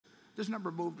this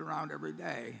number moved around every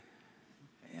day.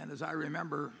 And as I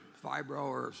remember, Fibro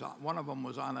or one of them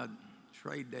was on a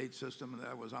trade date system, and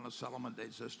that was on a settlement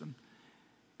date system.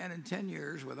 And in 10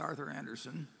 years with Arthur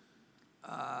Anderson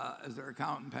as their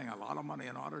accountant paying a lot of money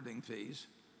in auditing fees,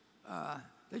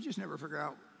 they just never figured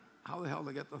out how the hell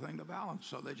to get the thing to balance.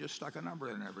 So they just stuck a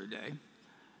number in every day.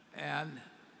 And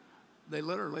they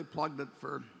literally plugged it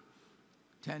for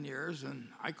 10 years, and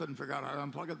I couldn't figure out how to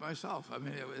unplug it myself. I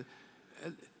mean,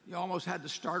 you almost had to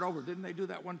start over. Didn't they do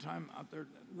that one time out there?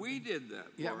 We did that.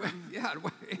 Yeah, yeah,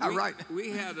 right. We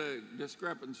had a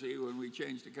discrepancy when we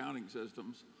changed accounting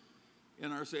systems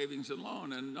in our savings and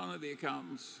loan, and none of the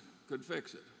accountants could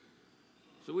fix it.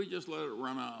 So we just let it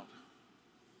run out.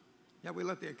 Yeah, we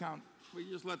let the account. We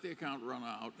just let the account run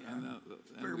out, Yeah.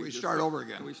 and we start over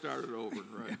again. We started over,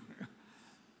 right?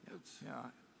 Yeah,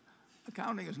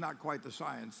 accounting is not quite the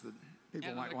science that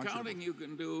people might want. Accounting, you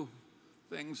can do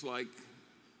things like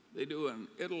they do in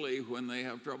Italy when they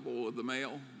have trouble with the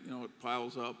mail. You know, it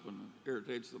piles up and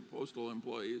irritates the postal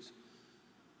employees.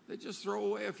 They just throw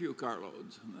away a few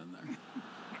carloads, and then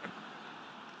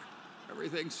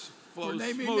everything flows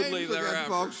smoothly thereafter.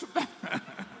 Folks.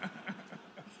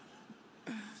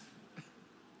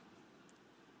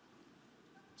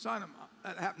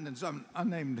 That happened in some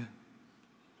unnamed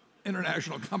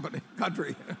international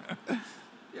country.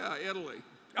 Yeah, Italy.